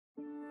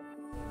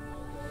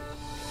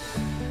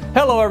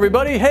Hello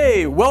everybody,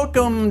 hey,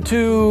 welcome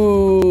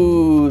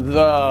to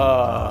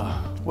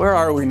where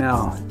are we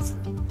now?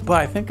 But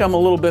I think I'm a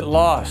little bit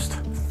lost.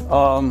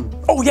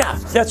 Oh yeah,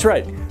 that's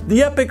right,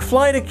 the Epic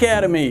Flight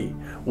Academy.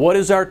 What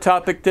is our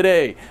topic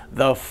today?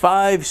 The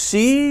 5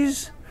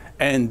 C's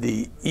and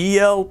the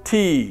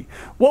ELT.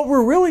 What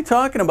we're really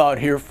talking about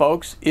here,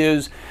 folks,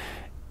 is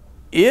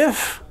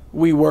if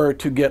we were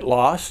to get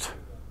lost,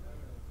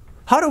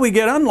 how do we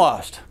get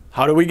unlost?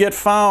 How do we get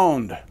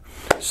found?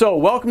 So,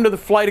 welcome to the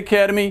Flight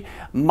Academy.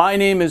 My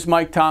name is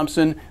Mike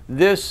Thompson.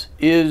 This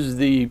is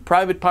the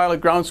Private Pilot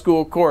Ground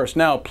School course.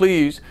 Now,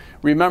 please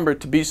remember,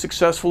 to be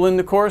successful in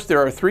the course, there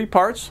are 3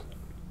 parts.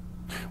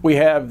 We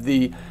have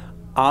the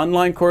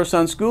online course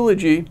on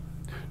Schoology.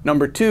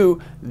 Number 2,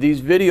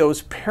 these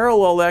videos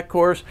parallel that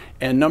course.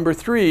 And number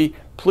 3,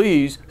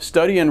 please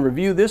study and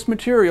review this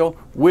material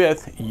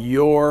with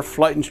your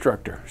flight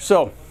instructor.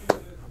 So,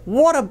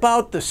 what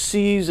about the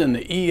C's and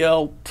the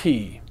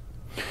ELT?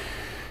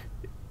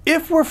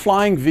 If we're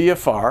flying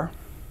VFR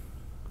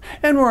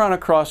and we're on a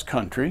cross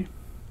country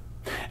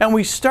and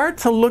we start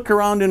to look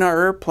around in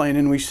our airplane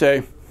and we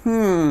say,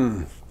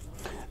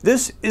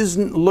 this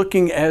isn't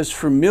looking as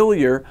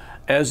familiar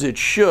as it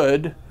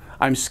should.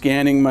 I'm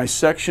scanning my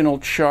sectional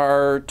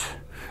chart,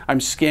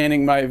 I'm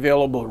scanning my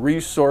available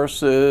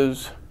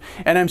resources,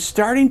 and I'm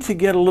starting to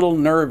get a little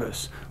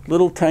nervous.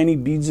 Little tiny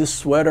beads of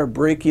sweat are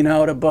breaking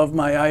out above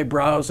my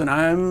eyebrows and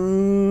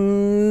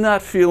I'm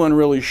not feeling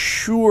really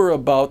sure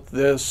about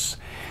this.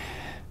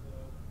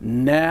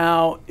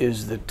 Now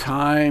is the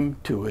time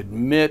to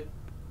admit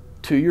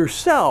to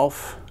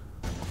yourself,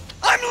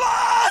 I'm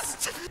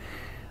lost!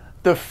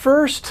 The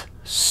first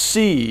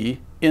C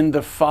in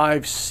the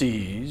 5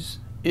 C's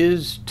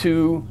is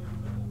to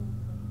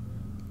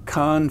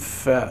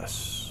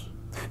confess.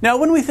 Now,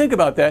 when we think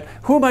about that,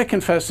 who am I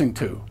confessing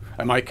to?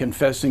 Am I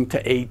confessing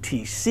to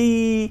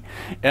ATC?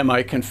 Am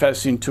I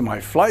confessing to my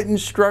flight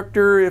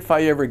instructor if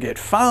I ever get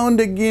found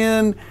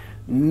again?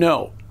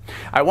 No.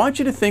 I want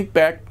you to think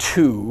back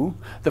to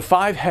the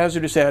 5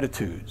 hazardous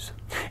attitudes.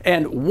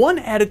 And one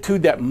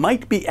attitude that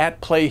might be at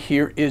play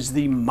here is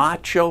the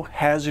macho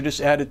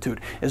hazardous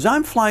attitude. As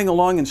I'm flying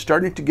along and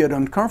starting to get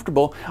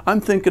uncomfortable,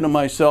 I'm thinking to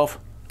myself,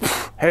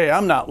 hey,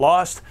 I'm not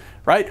lost,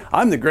 right?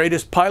 I'm the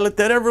greatest pilot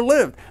that ever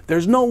lived.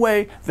 There's no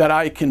way that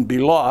I can be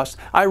lost.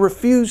 I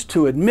refuse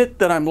to admit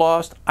that I'm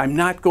lost. I'm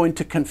not going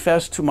to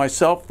confess to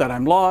myself that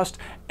I'm lost.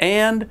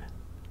 And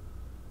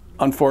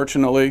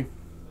unfortunately,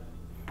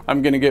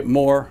 I'm going to get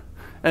more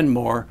and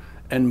more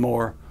and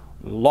more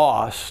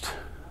lost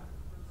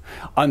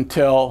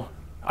until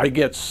I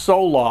get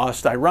so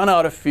lost, I run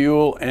out of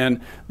fuel,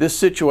 and this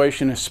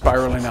situation is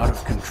spiraling out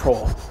of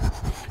control.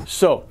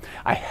 So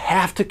I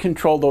have to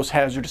control those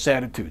hazardous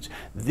attitudes.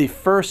 The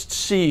first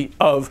C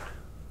of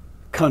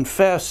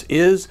confess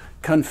is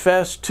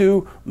confess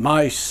to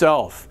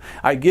myself.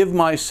 I give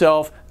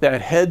myself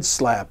that head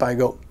slap. I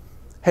go,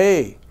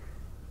 hey,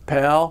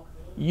 pal,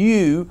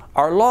 you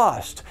are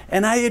lost.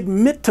 And I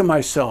admit to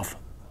myself,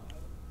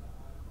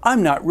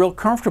 I'm not real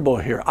comfortable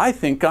here. I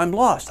think I'm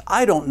lost.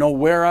 I don't know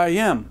where I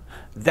am.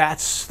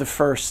 That's the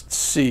first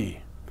C.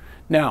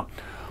 Now,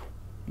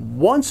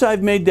 once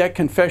I've made that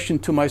confession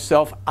to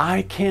myself,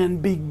 I can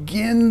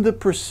begin the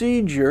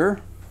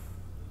procedure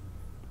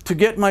to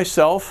get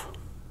myself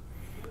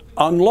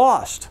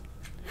unlost.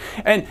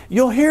 And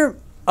you'll hear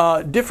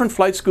different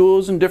flight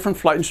schools and different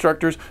flight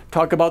instructors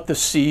talk about the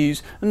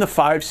C's and the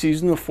 5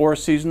 C's and the 4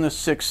 C's and the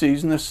 6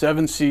 C's and the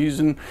 7 C's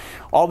and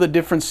all the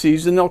different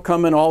C's, and they'll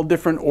come in all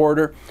different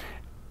order.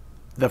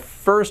 The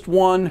first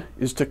one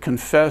is to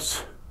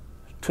confess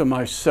to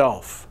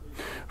myself.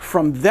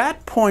 From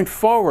that point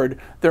forward,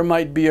 there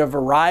might be a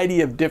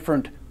variety of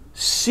different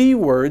C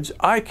words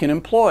I can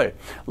employ.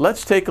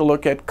 Let's take a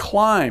look at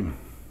climb,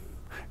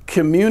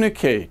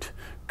 communicate,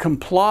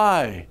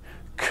 comply,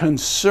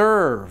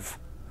 conserve,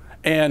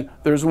 and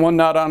there's one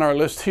not on our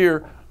list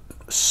here,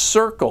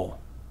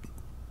 circle.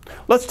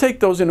 Let's take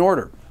those in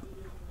order.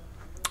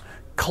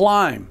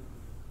 Climb.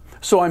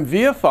 So I'm in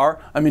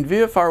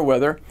VFR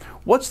weather.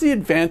 What's the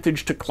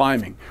advantage to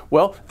climbing?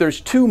 Well,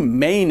 there's 2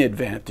 main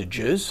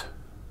advantages.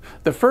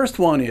 The first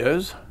one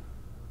is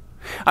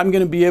I'm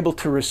going to be able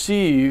to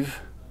receive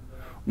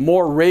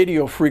more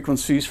radio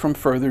frequencies from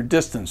further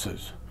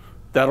distances.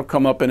 That'll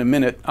come up in a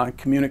minute on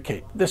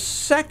communicate. The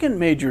second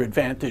major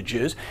advantage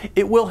is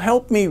it will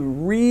help me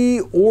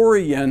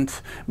reorient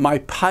my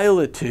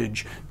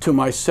pilotage to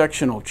my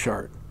sectional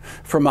chart.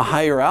 From a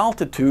higher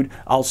altitude,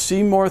 I'll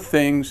see more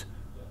things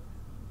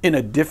in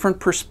a different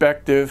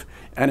perspective,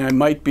 and I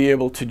might be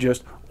able to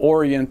just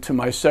orient to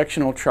my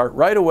sectional chart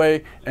right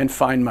away and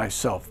find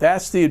myself.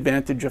 That's the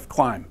advantage of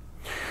climb.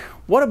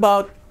 What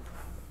about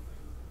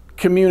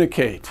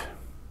communicate?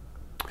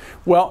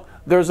 Well,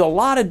 there's a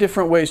lot of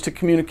different ways to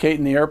communicate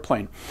in the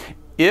airplane.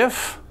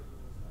 If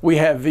we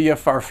have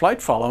VFR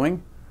flight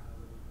following,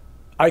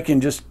 I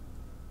can just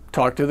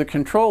talk to the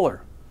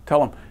controller. Tell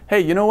them, hey,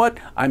 you know what?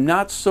 I'm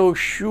not so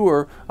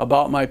sure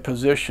about my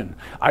position.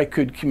 I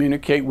could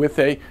communicate with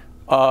a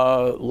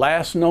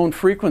last known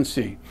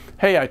frequency.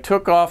 Hey, I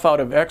took off out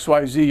of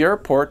XYZ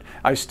airport.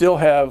 I still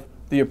have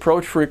the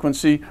approach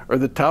frequency or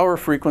the tower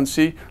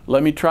frequency.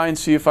 Let me try and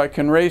see if I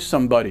can raise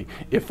somebody.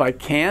 If I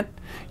can't,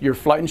 your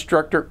flight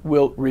instructor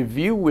will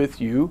review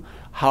with you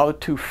how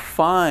to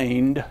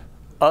find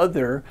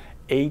other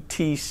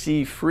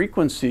ATC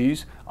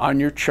frequencies on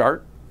your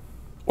chart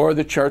or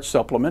the chart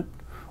supplement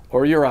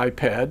or your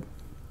iPad,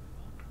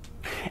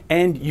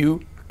 and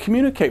you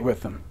communicate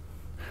with them.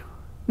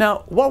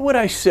 Now, what would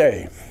I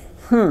say?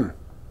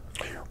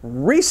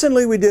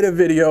 Recently we did a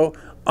video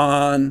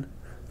on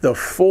the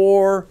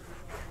 4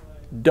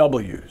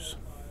 W's.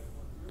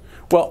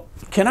 Well,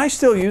 can I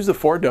still use the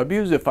 4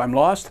 W's if I'm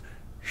lost?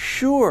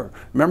 Sure.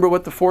 Remember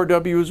what the 4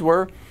 W's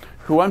were?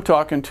 Who I'm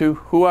talking to,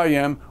 who I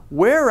am,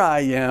 where I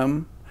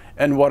am,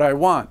 and what I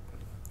want.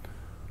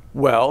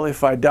 Well,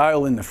 if I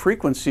dial in the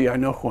frequency, I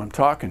know who I'm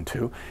talking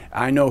to.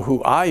 I know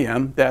who I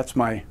am. That's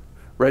my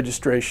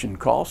registration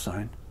call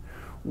sign.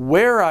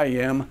 Where I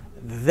am,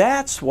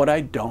 that's what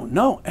I don't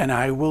know, and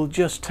I will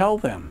just tell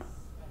them.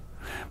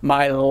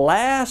 My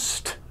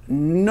last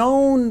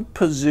known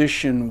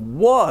position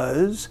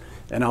was,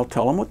 and I'll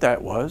tell them what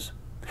that was,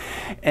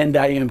 and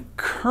I am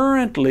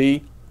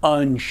currently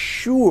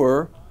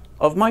unsure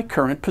of my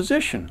current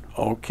position.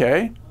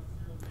 Okay.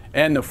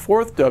 And the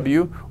 4th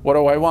W, what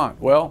do I want?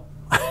 Well,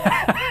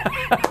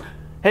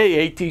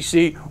 hey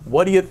ATC,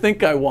 what do you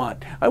think I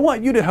want? I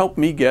want you to help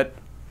me get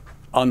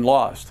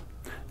unlost.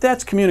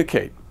 That's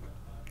communicate.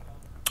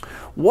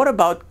 What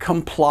about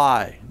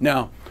comply?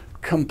 Now,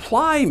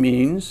 comply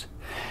means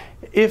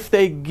if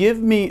they give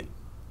me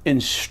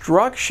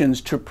instructions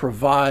to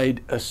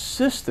provide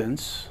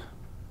assistance,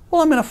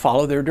 well, I'm going to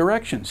follow their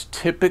directions.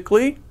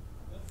 Typically,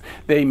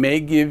 they may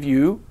give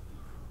you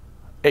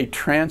a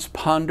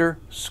transponder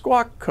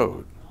squawk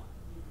code.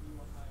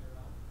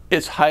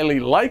 It's highly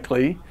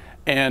likely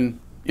and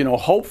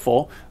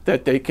hopeful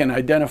that they can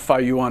identify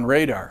you on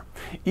radar.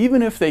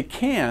 Even if they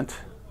can't,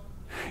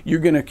 you're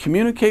going to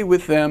communicate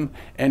with them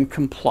and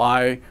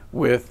comply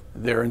with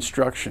their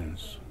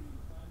instructions.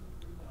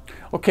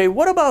 Okay,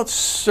 what about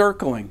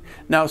circling?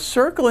 Now,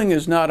 circling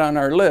is not on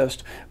our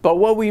list, but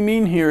what we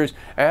mean here is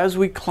as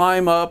we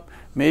climb up,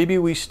 maybe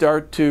we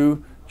start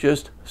to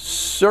just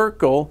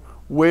circle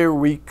where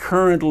we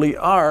currently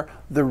are.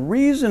 The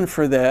reason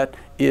for that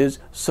is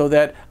so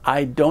that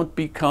I don't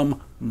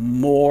become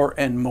more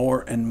and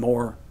more and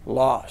more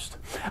lost.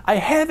 I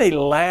have a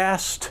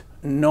last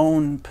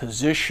known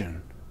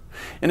position,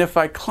 and if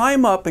I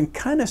climb up and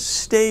kind of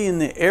stay in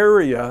the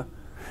area,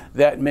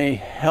 that may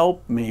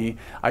help me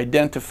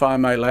identify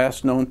my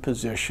last known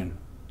position.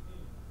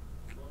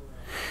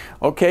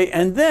 Okay,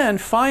 and then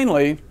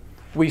finally,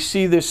 we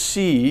see the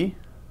C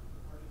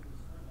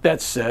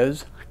that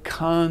says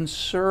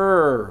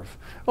conserve.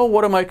 Oh,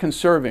 what am I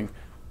conserving?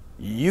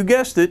 You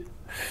guessed it,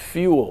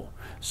 fuel.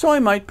 So I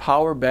might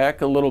power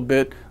back a little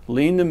bit,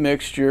 lean the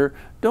mixture,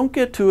 don't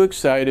get too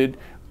excited,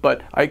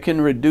 but I can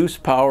reduce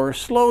power,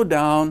 slow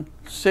down,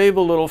 save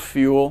a little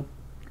fuel.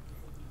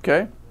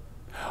 Okay?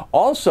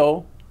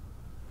 Also,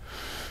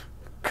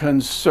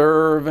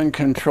 conserve and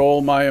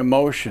control my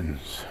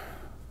emotions.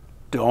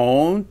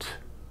 Don't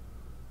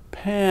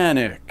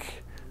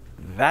panic.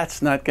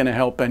 That's not going to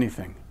help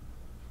anything.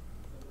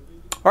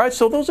 All right,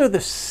 so those are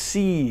the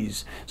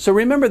C's. So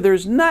remember,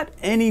 there's not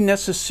any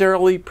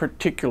necessarily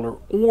particular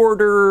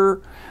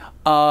order,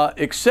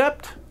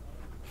 except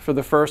for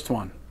the first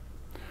one.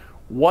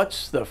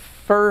 What's the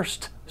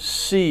first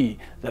C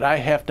that I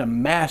have to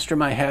master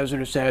my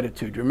hazardous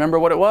attitude? Remember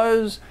what it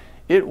was?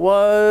 It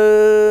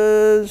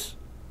was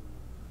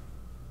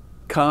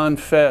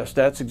confess.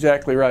 That's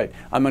exactly right.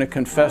 I'm going to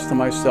confess to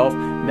myself,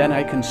 then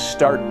I can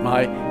start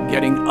my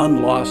getting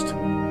unlost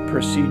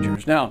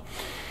procedures. Now,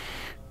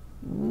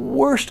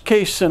 worst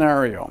case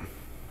scenario,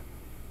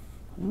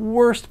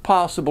 worst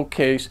possible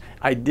case,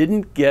 I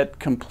didn't get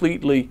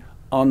completely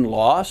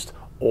unlost,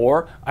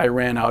 or I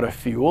ran out of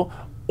fuel,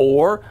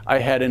 or I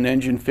had an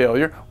engine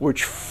failure,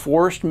 which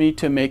forced me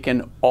to make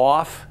an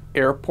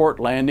off-airport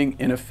landing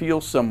in a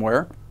field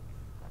somewhere.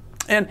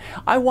 And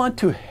I want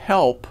to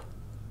help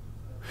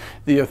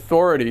the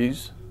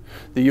authorities,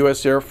 the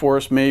U.S. Air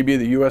Force, maybe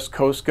the U.S.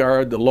 Coast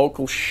Guard, the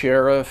local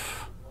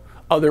sheriff,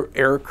 other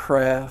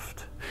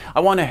aircraft.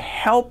 I want to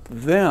help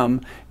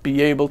them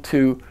be able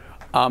to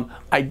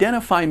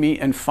identify me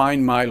and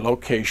find my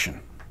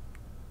location.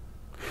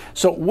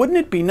 So wouldn't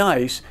it be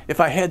nice if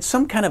I had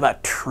some kind of a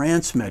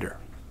transmitter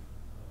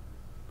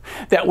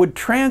that would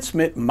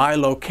transmit my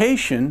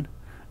location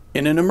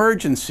in an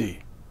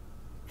emergency?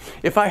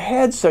 If I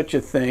had such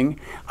a thing,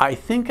 I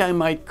think I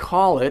might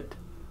call it,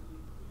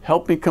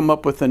 help me come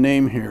up with a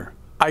name here.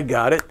 I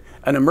got it,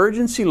 an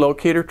emergency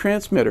locator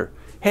transmitter.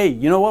 Hey,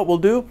 you know what we'll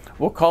do?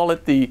 We'll call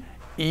it the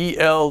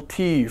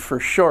ELT for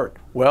short.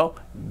 Well,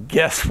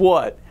 guess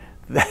what?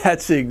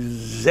 That's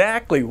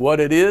exactly what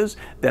it is.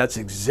 That's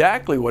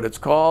exactly what it's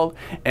called.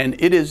 And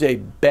it is a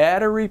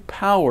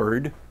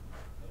battery-powered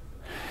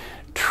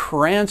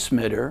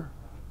transmitter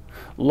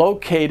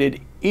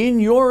located in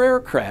your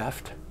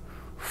aircraft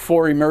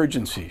for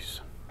emergencies.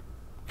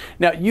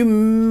 Now, you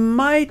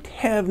might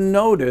have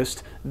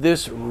noticed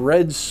this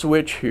red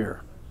switch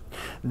here.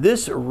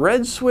 This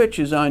red switch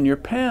is on your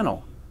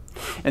panel,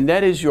 and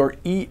that is your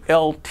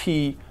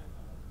ELT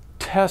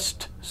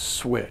test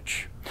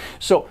switch.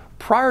 So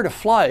prior to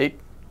flight,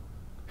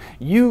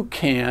 you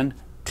can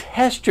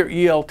test your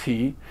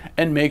ELT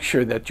and make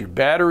sure that your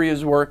battery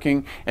is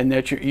working and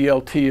that your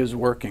ELT is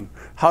working.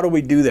 How do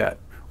we do that?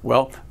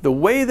 Well, the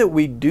way that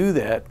we do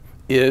that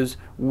is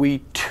we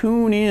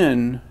tune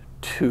in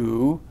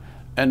to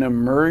an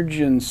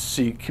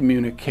emergency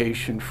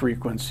communication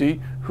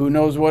frequency. Who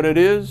knows what it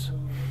is?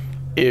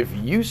 If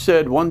you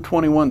said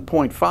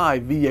 121.5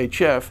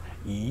 VHF,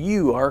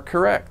 you are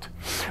correct.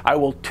 I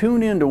will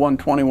tune into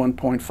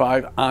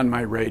 121.5 on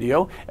my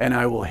radio, and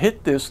I will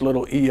hit this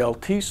little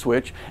ELT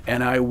switch,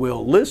 and I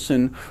will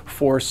listen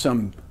for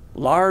some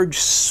large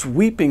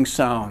sweeping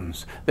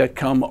sounds that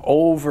come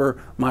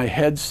over my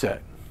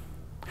headset.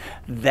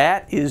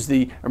 That is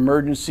the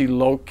emergency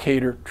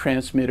locator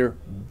transmitter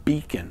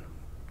beacon.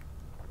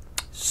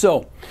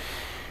 So,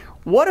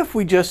 what if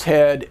we just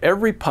had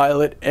every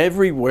pilot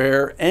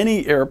everywhere,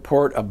 any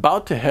airport,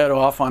 about to head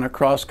off on a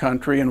cross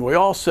country, and we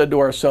all said to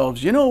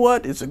ourselves, you know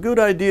what, it's a good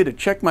idea to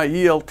check my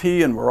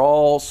ELT, and we're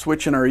all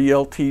switching our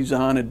ELTs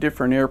on at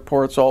different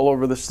airports all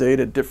over the state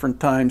at different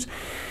times.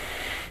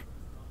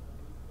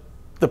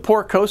 The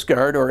poor Coast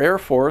Guard or Air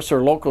Force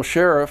or local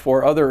sheriff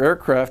or other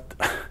aircraft,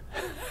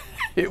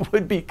 it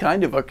would be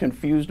kind of a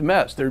confused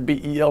mess. There'd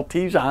be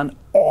ELTs on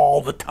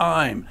all the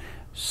time.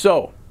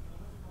 So,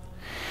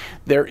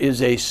 there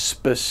is a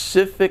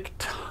specific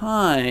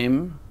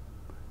time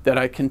that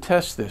I can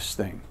test this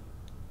thing,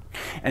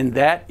 and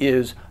that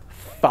is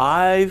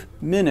 5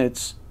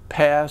 minutes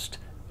past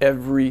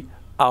every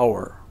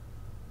hour.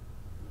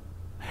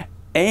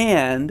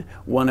 And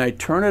when I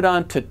turn it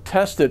on to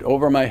test it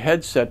over my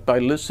headset by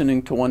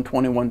listening to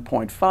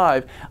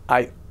 121.5,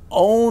 I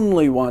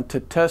only want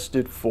to test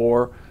it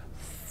for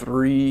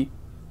 3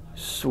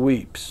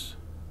 sweeps.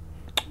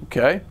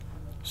 Okay?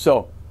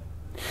 So,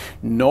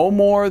 no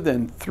more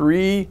than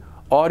 3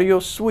 audio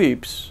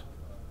sweeps,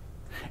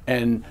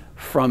 and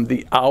from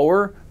the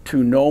hour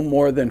to no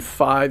more than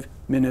 5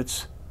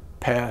 minutes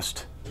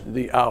past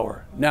the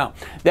hour. Now,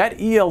 that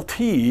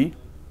ELT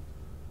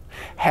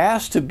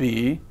has to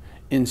be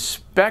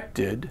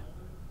inspected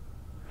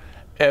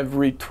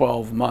every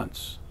 12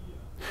 months.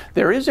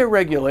 There is a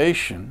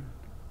regulation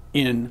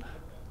in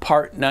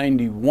Part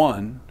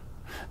 91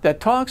 that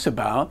talks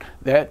about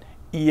that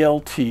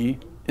ELT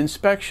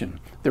inspection.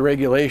 The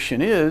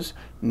regulation is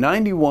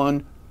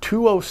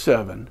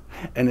 91-207,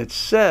 and it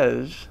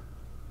says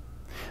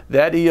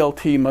that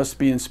ELT must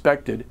be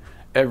inspected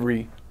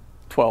every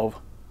 12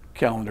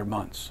 calendar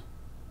months.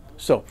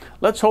 So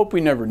let's hope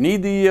we never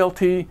need the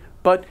ELT,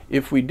 but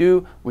if we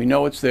do, we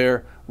know it's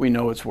there, we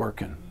know it's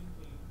working.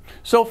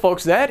 So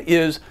folks, that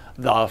is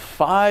the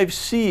 5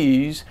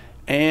 C's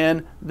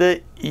and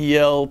the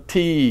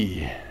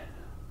ELT.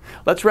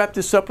 Let's wrap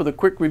this up with a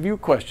quick review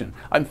question.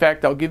 In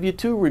fact, I'll give you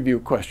 2 review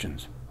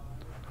questions.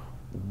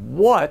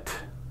 What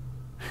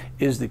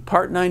is the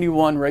Part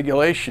 91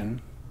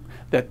 regulation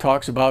that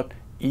talks about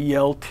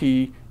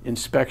ELT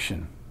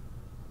inspection?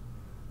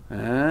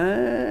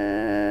 And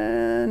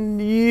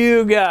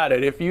you got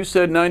it. If you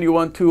said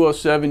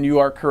 91-207, you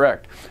are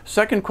correct.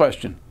 Second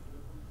question.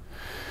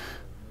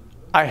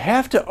 I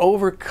have to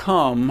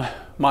overcome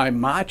my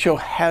macho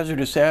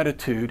hazardous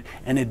attitude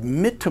and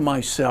admit to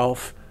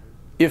myself,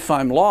 if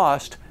I'm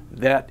lost,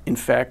 that in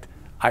fact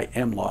I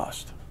am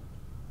lost.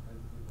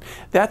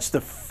 That's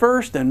the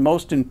first and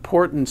most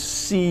important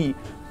C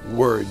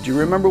word. Do you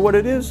remember what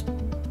it is?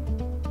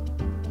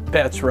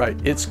 That's right,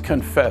 it's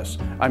confess.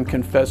 I'm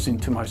confessing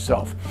to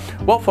myself.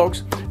 Well,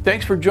 folks,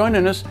 thanks for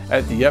joining us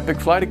at the Epic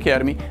Flight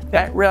Academy.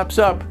 That wraps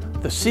up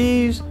the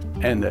C's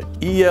and the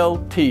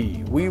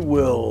ELT. We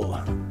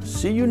will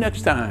see you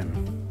next time.